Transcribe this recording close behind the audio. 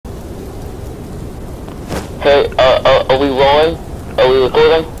Hey, are we rolling? Are we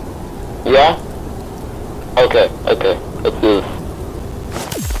recording? Yeah? Okay, let's do this.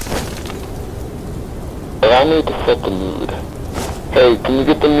 Allow me to set the mood. Hey, can you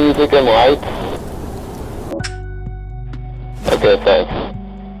get the music and lights? Okay, thanks.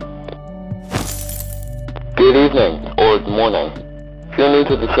 Good evening, or good morning. If you're new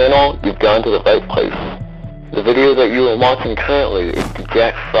to the channel, you've gone to the right place. The video that you are watching currently is the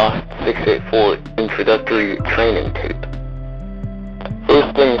JACKFROST684 Introductory training tape.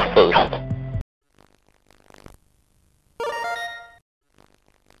 First things first.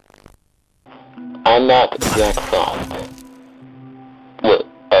 I'm not Jack Frost. Well,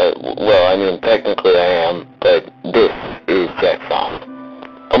 I mean, technically I am, but this is Jack Frost.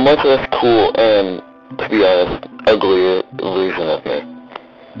 A much less cool and, to be honest, uglier version of me.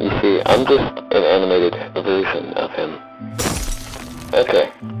 You see, I'm just an animated version of him.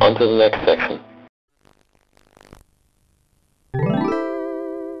 Okay, on to the next section.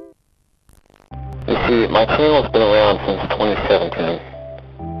 You see, my channel's been around since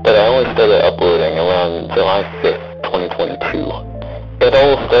 2017, but I only started uploading around July 5th, 2022. It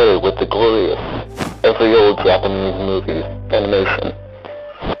all started with the glorious, every old Japanese movie animation.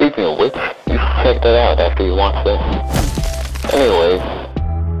 Speaking of which, you should check that out after you watch this. Anyways,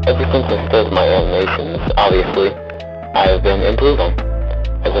 ever since I started my animations, obviously, I have been improving.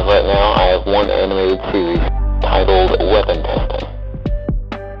 As of right now, I have one animated series titled Weapon Testing.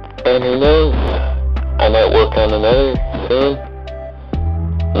 And who knows, I might work on another soon.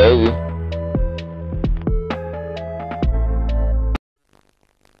 Maybe.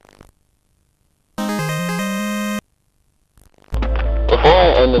 Before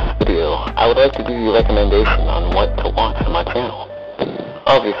I end this video, I would like to give you a recommendation on what to watch on my channel.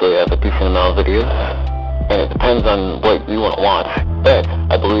 Obviously, I have a decent amount of videos, and it depends on what you want to watch, but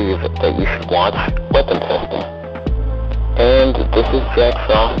I believe that you should watch Weapon Testing. And this is Jack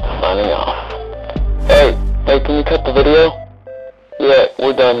Frost signing off. Hey, can you cut the video? Yeah,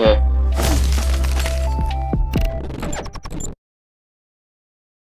 we're done here.